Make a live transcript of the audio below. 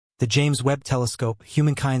The James Webb Telescope,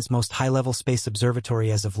 humankind's most high-level space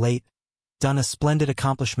observatory as of late, done a splendid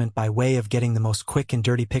accomplishment by way of getting the most quick and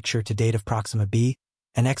dirty picture to date of Proxima b,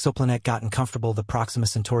 an exoplanet gotten comfortable the Proxima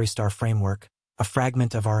Centauri star framework, a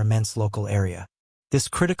fragment of our immense local area. This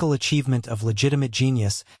critical achievement of legitimate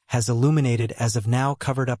genius has illuminated as of now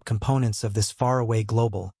covered-up components of this faraway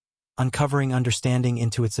global, uncovering understanding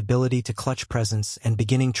into its ability to clutch presence and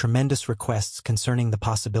beginning tremendous requests concerning the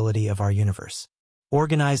possibility of our universe.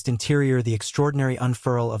 Organized interior, the extraordinary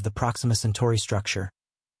unfurl of the Proxima Centauri structure.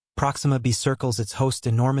 Proxima b circles its host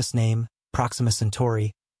enormous name, Proxima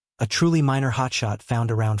Centauri, a truly minor hotshot found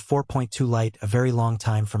around 4.2 light, a very long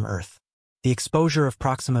time from Earth. The exposure of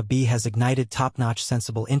Proxima b has ignited top-notch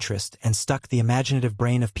sensible interest and stuck the imaginative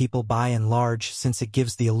brain of people by and large, since it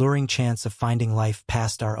gives the alluring chance of finding life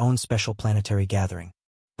past our own special planetary gathering.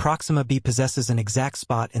 Proxima b possesses an exact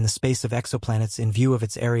spot in the space of exoplanets in view of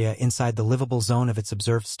its area inside the livable zone of its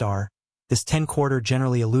observed star. This 10-quarter,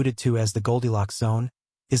 generally alluded to as the Goldilocks zone,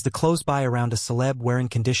 is the close-by around a celeb wherein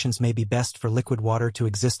conditions may be best for liquid water to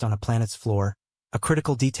exist on a planet's floor, a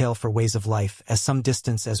critical detail for ways of life, as some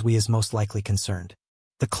distance as we is most likely concerned.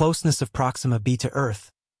 The closeness of Proxima b to Earth,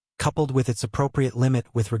 coupled with its appropriate limit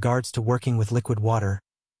with regards to working with liquid water,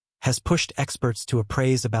 has pushed experts to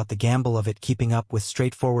appraise about the gamble of it keeping up with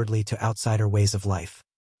straightforwardly to outsider ways of life.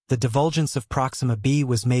 The divulgence of Proxima b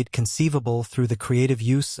was made conceivable through the creative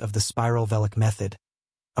use of the spiral Velic method,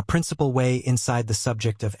 a principal way inside the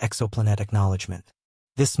subject of exoplanet acknowledgement.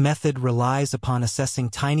 This method relies upon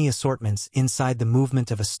assessing tiny assortments inside the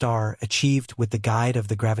movement of a star achieved with the guide of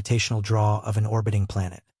the gravitational draw of an orbiting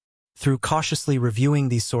planet. Through cautiously reviewing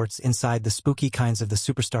these sorts inside the spooky kinds of the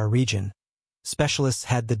superstar region, specialists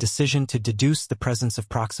had the decision to deduce the presence of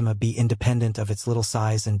Proxima b independent of its little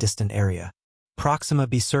size and distant area. Proxima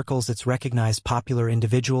b circles its recognized popular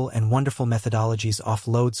individual and wonderful methodologies off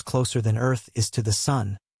loads closer than Earth is to the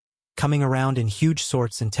Sun, coming around in huge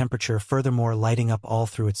sorts in temperature, furthermore lighting up all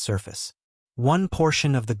through its surface. One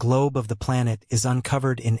portion of the globe of the planet is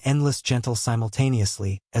uncovered in endless gentle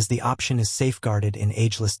simultaneously, as the option is safeguarded in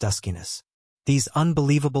ageless duskiness. These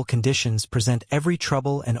unbelievable conditions present every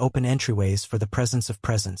trouble and open entryways for the presence of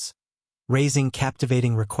presence, raising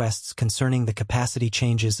captivating requests concerning the capacity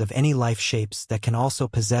changes of any life shapes that can also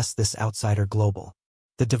possess this outsider global.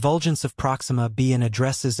 The divulgence of Proxima b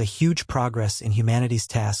addresses a huge progress in humanity's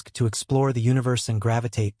task to explore the universe and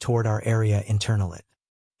gravitate toward our area internal it.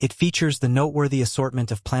 It features the noteworthy assortment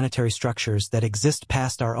of planetary structures that exist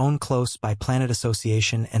past our own close by planet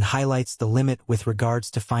association and highlights the limit with regards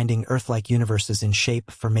to finding Earth-like universes in shape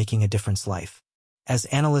for making a difference life. As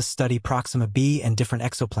analysts study Proxima b and different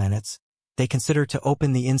exoplanets, they consider to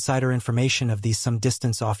open the insider information of these some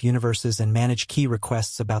distance off universes and manage key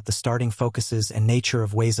requests about the starting focuses and nature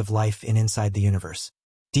of ways of life inside the universe.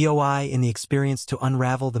 DOI in the experience to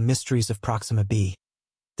unravel the mysteries of Proxima b.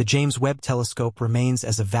 The James Webb Telescope remains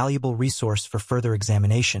as a valuable resource for further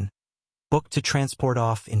examination, booked to transport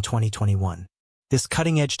off in 2021. This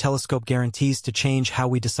cutting-edge telescope guarantees to change how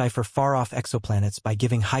we decipher far-off exoplanets by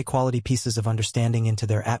giving high-quality pieces of understanding into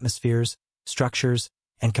their atmospheres, structures,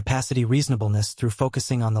 and capacity reasonableness through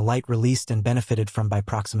focusing on the light released and benefited from by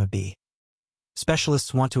Proxima b.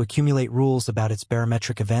 Specialists want to accumulate rules about its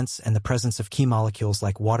barometric events and the presence of key molecules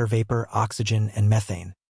like water vapor, oxygen, and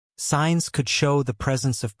methane. Signs could show the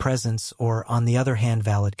presence of presence or, on the other hand,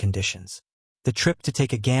 valid conditions. The trip to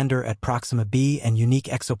take a gander at Proxima b and unique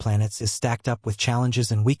exoplanets is stacked up with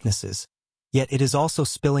challenges and weaknesses, yet it is also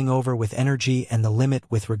spilling over with energy and the limit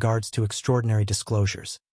with regards to extraordinary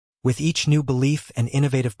disclosures. With each new belief and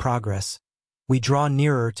innovative progress, we draw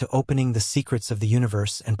nearer to opening the secrets of the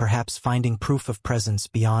universe and perhaps finding proof of presence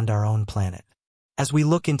beyond our own planet. As we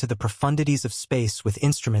look into the profundities of space with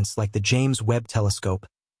instruments like the James Webb Telescope,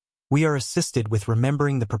 we are assisted with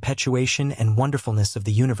remembering the perpetuation and wonderfulness of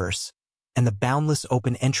the universe, and the boundless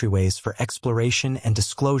open entryways for exploration and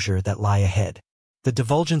disclosure that lie ahead. The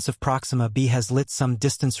divulgence of Proxima b has lit some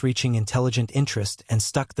distance-reaching intelligent interest and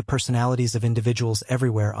stuck the personalities of individuals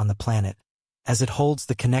everywhere on the planet, as it holds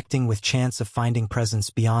the connecting with chance of finding presence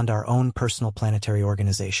beyond our own personal planetary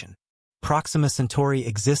organization. Proxima Centauri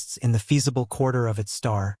exists in the feasible quarter of its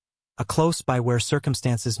star, a close by where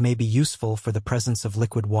circumstances may be useful for the presence of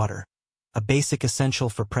liquid water, a basic essential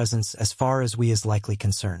for presence as far as we is likely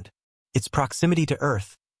concerned. Its proximity to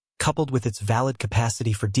Earth, coupled with its valid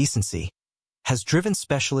capacity for decency, has driven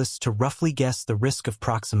specialists to roughly guess the risk of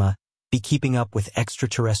Proxima b keeping up with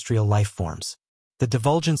extraterrestrial life forms. The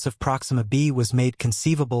divulgence of Proxima b was made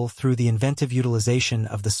conceivable through the inventive utilization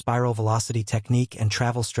of the spiral velocity technique and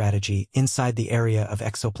travel strategy inside the area of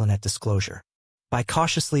exoplanet disclosure. By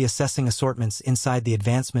cautiously assessing assortments inside the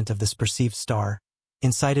advancement of this perceived star,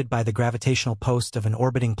 incited by the gravitational post of an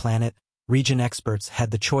orbiting planet, region experts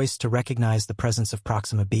had the choice to recognize the presence of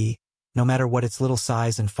Proxima b, no matter what its little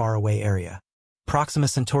size and faraway area. Proxima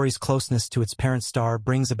Centauri's closeness to its parent star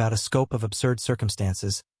brings about a scope of absurd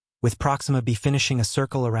circumstances, with Proxima b finishing a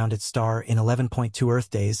circle around its star in 11.2 Earth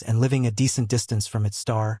days and living a decent distance from its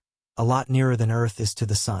star, a lot nearer than Earth is to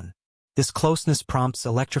the Sun. This closeness prompts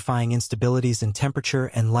electrifying instabilities in temperature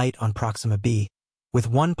and light on Proxima b, with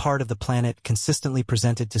one part of the planet consistently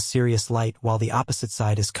presented to Sirius light while the opposite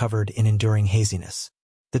side is covered in enduring haziness.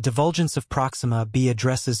 The divulgence of Proxima b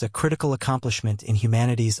addresses a critical accomplishment in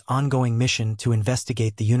humanity's ongoing mission to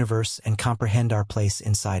investigate the universe and comprehend our place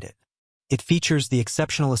inside it. It features the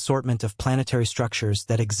exceptional assortment of planetary structures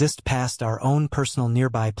that exist past our own personal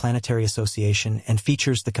nearby planetary association and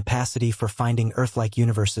features the capacity for finding Earth-like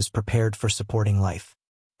universes prepared for supporting life.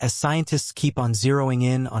 As scientists keep on zeroing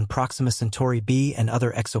in on Proxima Centauri b and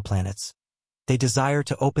other exoplanets, they desire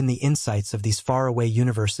to open the insights of these faraway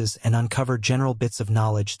universes and uncover general bits of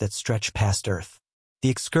knowledge that stretch past Earth. The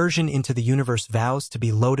excursion into the universe vows to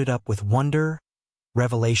be loaded up with wonder,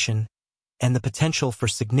 revelation, and the potential for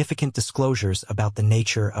significant disclosures about the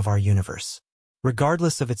nature of our universe.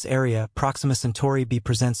 Regardless of its area, Proxima Centauri b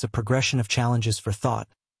presents a progression of challenges for thought,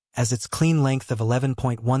 as its clean length of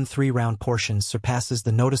 11.13 round portions surpasses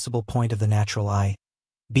the noticeable point of the natural eye,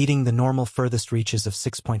 beating the normal furthest reaches of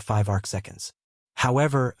 6.5 arcseconds.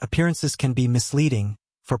 However, appearances can be misleading,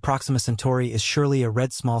 for Proxima Centauri is surely a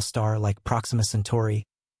red small star like Proxima Centauri,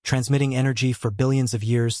 transmitting energy for billions of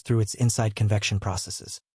years through its inside convection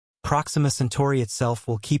processes. Proxima Centauri itself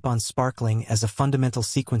will keep on sparkling as a fundamental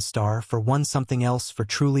sequence star for one something else for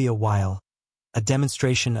truly a while, a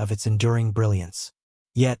demonstration of its enduring brilliance.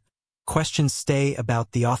 Yet, questions stay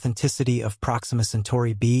about the authenticity of Proxima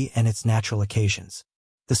Centauri b and its natural occasions.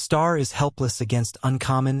 The star is helpless against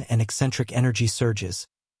uncommon and eccentric energy surges,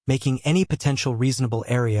 making any potential reasonable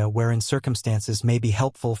area wherein circumstances may be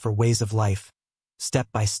helpful for ways of life, step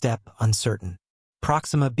by step, uncertain.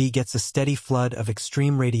 Proxima b gets a steady flood of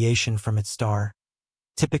extreme radiation from its star,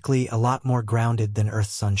 typically a lot more grounded than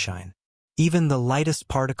Earth's sunshine. Even the lightest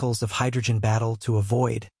particles of hydrogen battle to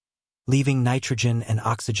avoid, leaving nitrogen and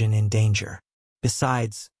oxygen in danger.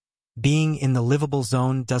 Besides, being in the livable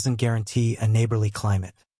zone doesn't guarantee a neighborly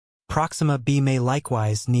climate. Proxima b may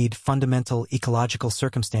likewise need fundamental ecological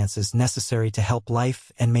circumstances necessary to help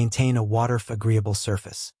life and maintain a water-agreeable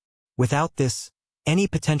surface. Without this, any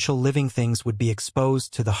potential living things would be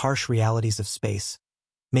exposed to the harsh realities of space,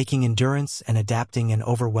 making endurance and adapting an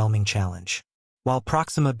overwhelming challenge. While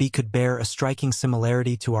Proxima b could bear a striking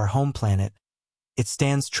similarity to our home planet, it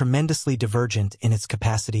stands tremendously divergent in its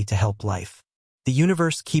capacity to help life. The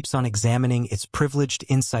universe keeps on examining its privileged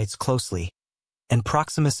insights closely, and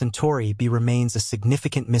Proxima Centauri b remains a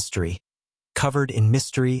significant mystery, covered in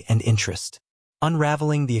mystery and interest.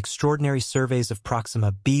 Unraveling the extraordinary surveys of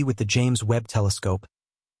Proxima b with the James Webb Telescope,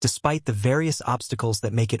 despite the various obstacles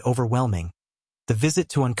that make it overwhelming, the visit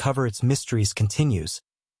to uncover its mysteries continues,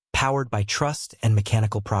 powered by trust and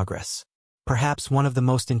mechanical progress. Perhaps one of the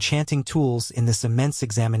most enchanting tools in this immense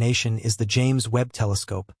examination is the James Webb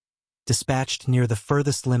Telescope, dispatched near the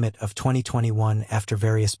furthest limit of 2021 after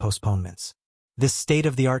various postponements. This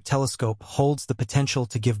state-of-the-art telescope holds the potential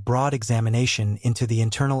to give broad examination into the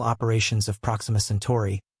internal operations of Proxima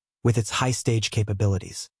Centauri, with its high-stage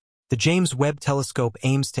capabilities. The James Webb Telescope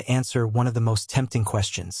aims to answer one of the most tempting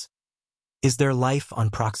questions. Is there life on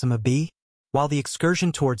Proxima b? While the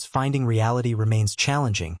excursion towards finding reality remains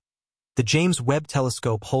challenging, the James Webb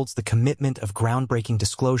Telescope holds the commitment of groundbreaking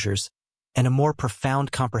disclosures and a more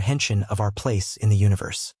profound comprehension of our place in the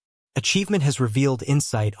universe. Achievement has revealed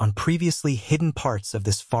insight on previously hidden parts of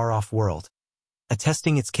this far-off world,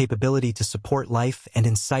 attesting its capability to support life and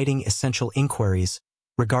inciting essential inquiries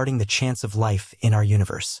regarding the chance of life in our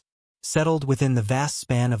universe. Settled within the vast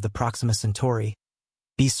span of the Proxima Centauri,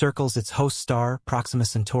 b circles its host star, Proxima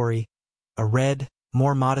Centauri, a red,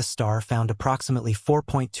 more modest star found approximately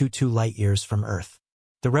 4.22 light-years from Earth.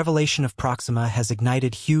 The revelation of Proxima has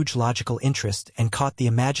ignited huge logical interest and caught the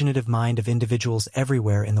imaginative mind of individuals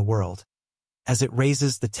everywhere in the world, as it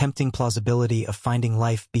raises the tempting plausibility of finding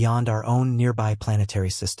life beyond our own nearby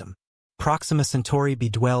planetary system. Proxima Centauri b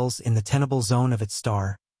dwells in the tenable zone of its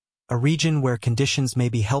star, a region where conditions may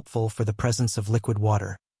be helpful for the presence of liquid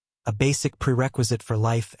water, a basic prerequisite for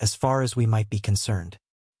life as far as we might be concerned.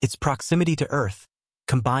 Its proximity to Earth,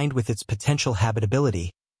 combined with its potential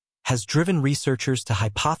habitability, has driven researchers to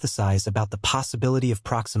hypothesize about the possibility of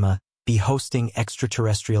Proxima b hosting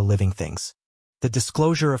extraterrestrial living things. The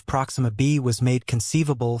disclosure of Proxima b was made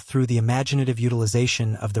conceivable through the imaginative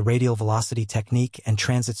utilization of the radial velocity technique and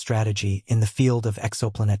transit strategy in the field of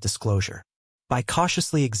exoplanet disclosure. By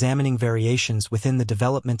cautiously examining variations within the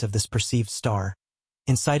development of this perceived star,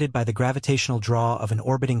 incited by the gravitational draw of an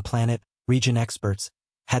orbiting planet, region experts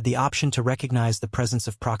had the option to recognize the presence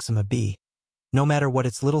of Proxima b. No matter what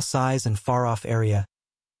its little size and far-off area,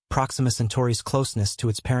 Proxima Centauri's closeness to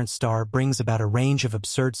its parent star brings about a range of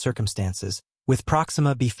absurd circumstances, with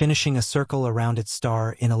Proxima b finishing a circle around its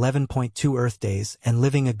star in 11.2 Earth days and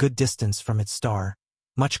living a good distance from its star,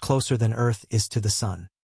 much closer than Earth is to the Sun.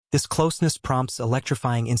 This closeness prompts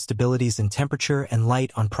electrifying instabilities in temperature and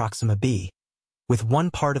light on Proxima b, with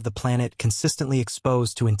one part of the planet consistently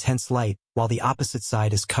exposed to intense light while the opposite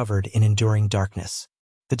side is covered in enduring darkness.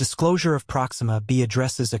 The disclosure of Proxima b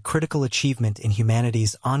addresses a critical achievement in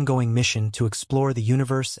humanity's ongoing mission to explore the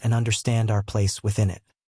universe and understand our place within it.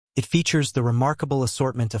 It features the remarkable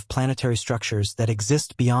assortment of planetary structures that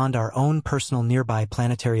exist beyond our own personal nearby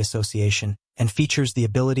planetary association and features the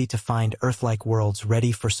ability to find Earth-like worlds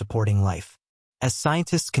ready for supporting life. As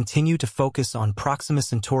scientists continue to focus on Proxima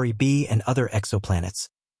Centauri b and other exoplanets,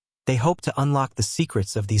 they hope to unlock the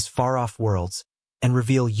secrets of these far-off worlds and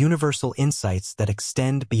reveal universal insights that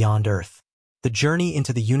extend beyond Earth. The journey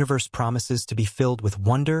into the universe promises to be filled with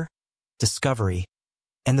wonder, discovery,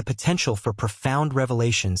 and the potential for profound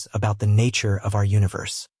revelations about the nature of our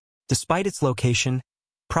universe. Despite its location,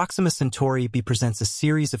 Proxima Centauri b presents a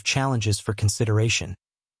series of challenges for consideration,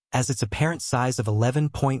 as its apparent size of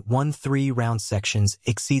 11.13 round sections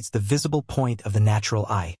exceeds the visible point of the natural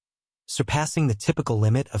eye, surpassing the typical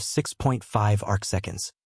limit of 6.5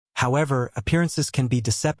 arcseconds. However, appearances can be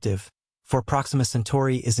deceptive, for Proxima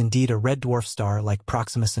Centauri is indeed a red dwarf star like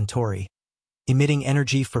Proxima Centauri, emitting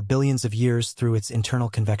energy for billions of years through its internal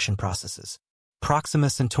convection processes. Proxima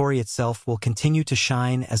Centauri itself will continue to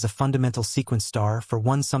shine as a fundamental sequence star for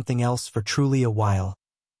one something else for truly a while,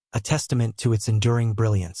 a testament to its enduring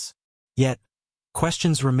brilliance. Yet,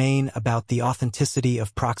 questions remain about the authenticity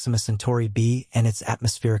of Proxima Centauri b and its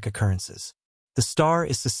atmospheric occurrences. The star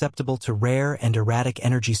is susceptible to rare and erratic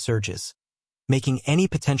energy surges, making any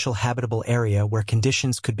potential habitable area where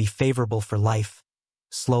conditions could be favorable for life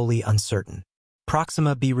slowly uncertain.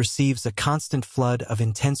 Proxima b receives a constant flood of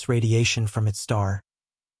intense radiation from its star,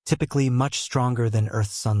 typically much stronger than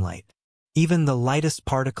Earth's sunlight. Even the lightest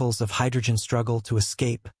particles of hydrogen struggle to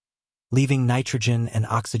escape, leaving nitrogen and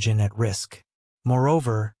oxygen at risk.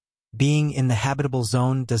 Moreover, being in the habitable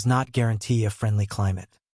zone does not guarantee a friendly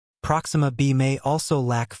climate. Proxima b may also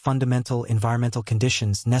lack fundamental environmental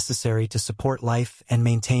conditions necessary to support life and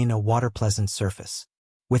maintain a water-pleasant surface.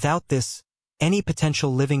 Without this, any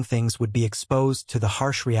potential living things would be exposed to the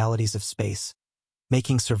harsh realities of space,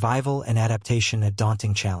 making survival and adaptation a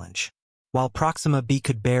daunting challenge. While Proxima b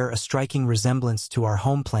could bear a striking resemblance to our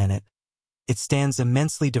home planet, it stands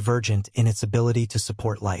immensely divergent in its ability to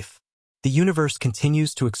support life. The universe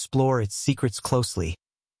continues to explore its secrets closely,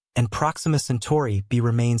 and Proxima Centauri b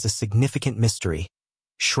remains a significant mystery,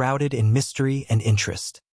 shrouded in mystery and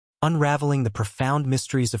interest. Unraveling the profound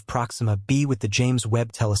mysteries of Proxima b with the James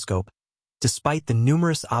Webb Telescope, despite the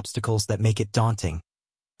numerous obstacles that make it daunting,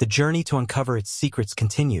 the journey to uncover its secrets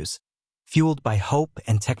continues, fueled by hope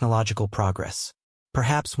and technological progress.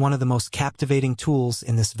 Perhaps one of the most captivating tools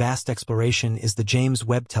in this vast exploration is the James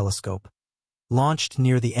Webb Telescope, launched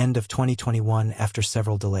near the end of 2021 after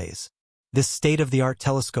several delays. This state-of-the-art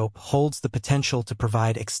telescope holds the potential to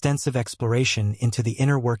provide extensive exploration into the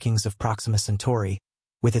inner workings of Proxima Centauri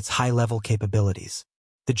with its high-level capabilities.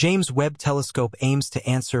 The James Webb Telescope aims to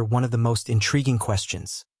answer one of the most intriguing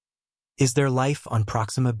questions. Is there life on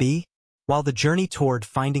Proxima b? While the journey toward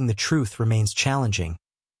finding the truth remains challenging,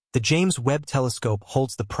 the James Webb Telescope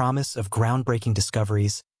holds the promise of groundbreaking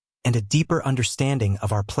discoveries and a deeper understanding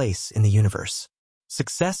of our place in the universe.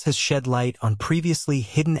 Success has shed light on previously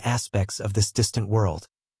hidden aspects of this distant world,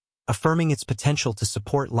 affirming its potential to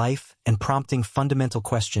support life and prompting fundamental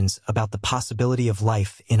questions about the possibility of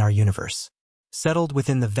life in our universe. Settled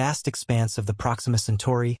within the vast expanse of the Proxima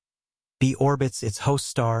Centauri b orbits its host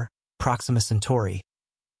star, Proxima Centauri,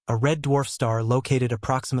 a red dwarf star located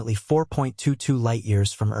approximately 4.22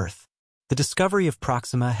 light-years from Earth. The discovery of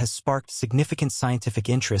Proxima has sparked significant scientific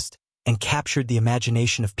interest and captured the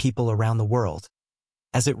imagination of people around the world,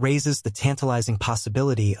 as it raises the tantalizing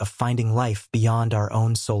possibility of finding life beyond our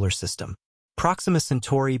own solar system. Proxima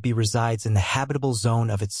Centauri b resides in the habitable zone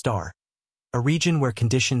of its star, a region where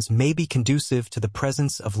conditions may be conducive to the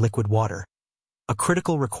presence of liquid water, a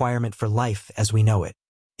critical requirement for life as we know it.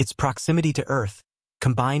 Its proximity to Earth,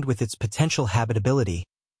 combined with its potential habitability,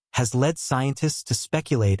 has led scientists to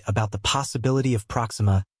speculate about the possibility of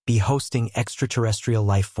Proxima b hosting extraterrestrial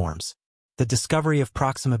life forms. The discovery of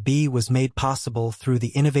Proxima b was made possible through the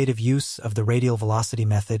innovative use of the radial velocity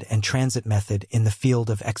method and transit method in the field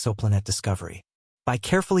of exoplanet discovery. By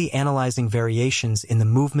carefully analyzing variations in the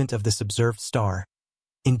movement of this observed star,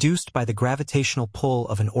 induced by the gravitational pull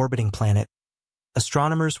of an orbiting planet,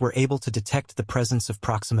 astronomers were able to detect the presence of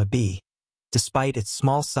Proxima b, despite its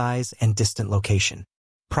small size and distant location.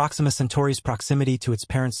 Proxima Centauri's proximity to its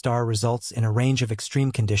parent star results in a range of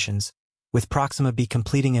extreme conditions, with Proxima b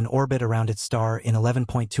completing an orbit around its star in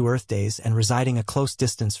 11.2 Earth days and residing a close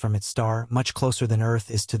distance from its star, much closer than Earth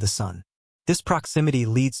is to the Sun. This proximity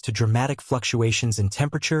leads to dramatic fluctuations in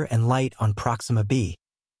temperature and light on Proxima b,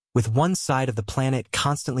 with one side of the planet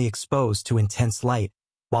constantly exposed to intense light,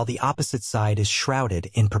 while the opposite side is shrouded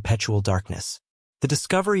in perpetual darkness. The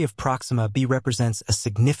discovery of Proxima b represents a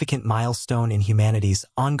significant milestone in humanity's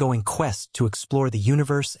ongoing quest to explore the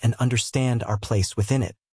universe and understand our place within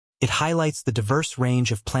it. It highlights the diverse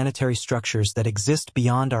range of planetary structures that exist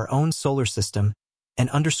beyond our own solar system and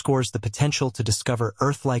underscores the potential to discover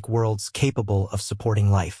Earth-like worlds capable of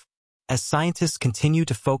supporting life. As scientists continue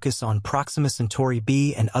to focus on Proxima Centauri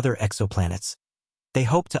b and other exoplanets, they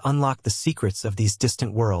hope to unlock the secrets of these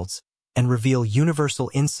distant worlds and reveal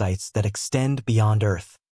universal insights that extend beyond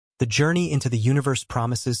Earth. The journey into the universe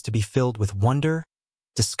promises to be filled with wonder,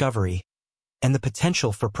 discovery, and the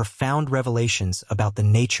potential for profound revelations about the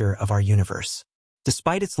nature of our universe.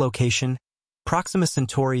 Despite its location, Proxima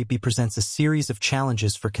Centauri b presents a series of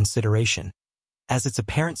challenges for consideration, as its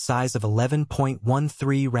apparent size of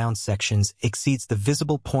 11.13 round sections exceeds the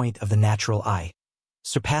visible point of the natural eye,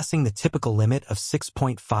 surpassing the typical limit of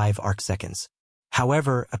 6.5 arcseconds.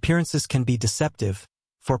 However, appearances can be deceptive,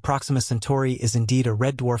 for Proxima Centauri is indeed a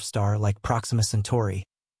red dwarf star like Proxima Centauri,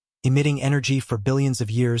 emitting energy for billions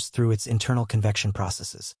of years through its internal convection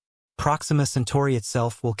processes. Proxima Centauri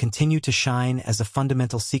itself will continue to shine as a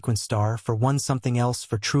fundamental sequence star for one something else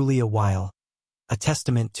for truly a while, a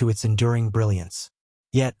testament to its enduring brilliance.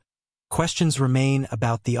 Yet, questions remain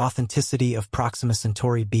about the authenticity of Proxima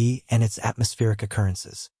Centauri b and its atmospheric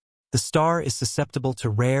occurrences. The star is susceptible to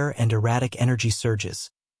rare and erratic energy surges,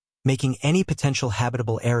 making any potential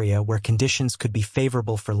habitable area where conditions could be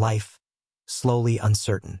favorable for life slowly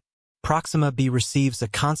uncertain. Proxima b receives a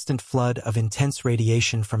constant flood of intense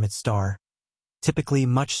radiation from its star, typically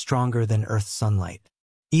much stronger than Earth's sunlight.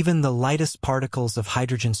 Even the lightest particles of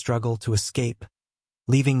hydrogen struggle to escape,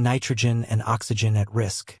 leaving nitrogen and oxygen at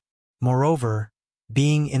risk. Moreover,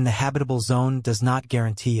 being in the habitable zone does not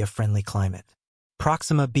guarantee a friendly climate.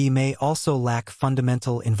 Proxima b may also lack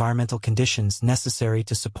fundamental environmental conditions necessary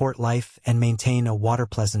to support life and maintain a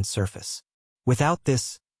water-pleasant surface. Without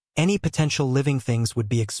this, any potential living things would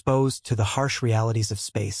be exposed to the harsh realities of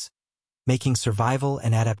space, making survival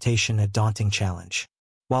and adaptation a daunting challenge.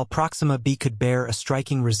 While Proxima b could bear a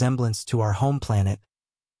striking resemblance to our home planet,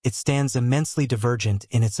 it stands immensely divergent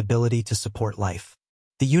in its ability to support life.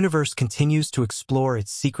 The universe continues to explore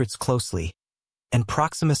its secrets closely, and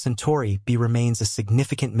Proxima Centauri b remains a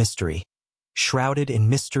significant mystery, shrouded in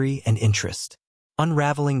mystery and interest.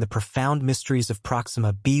 Unraveling the profound mysteries of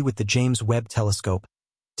Proxima b with the James Webb Telescope,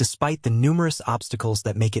 despite the numerous obstacles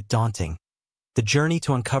that make it daunting, the journey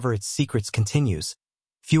to uncover its secrets continues,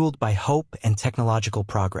 fueled by hope and technological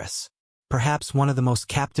progress. Perhaps one of the most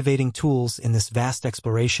captivating tools in this vast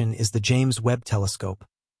exploration is the James Webb Telescope,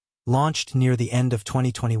 launched near the end of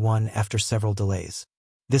 2021 after several delays.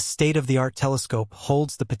 This state-of-the-art telescope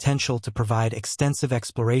holds the potential to provide extensive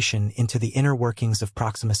exploration into the inner workings of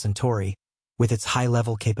Proxima Centauri with its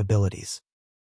high-level capabilities.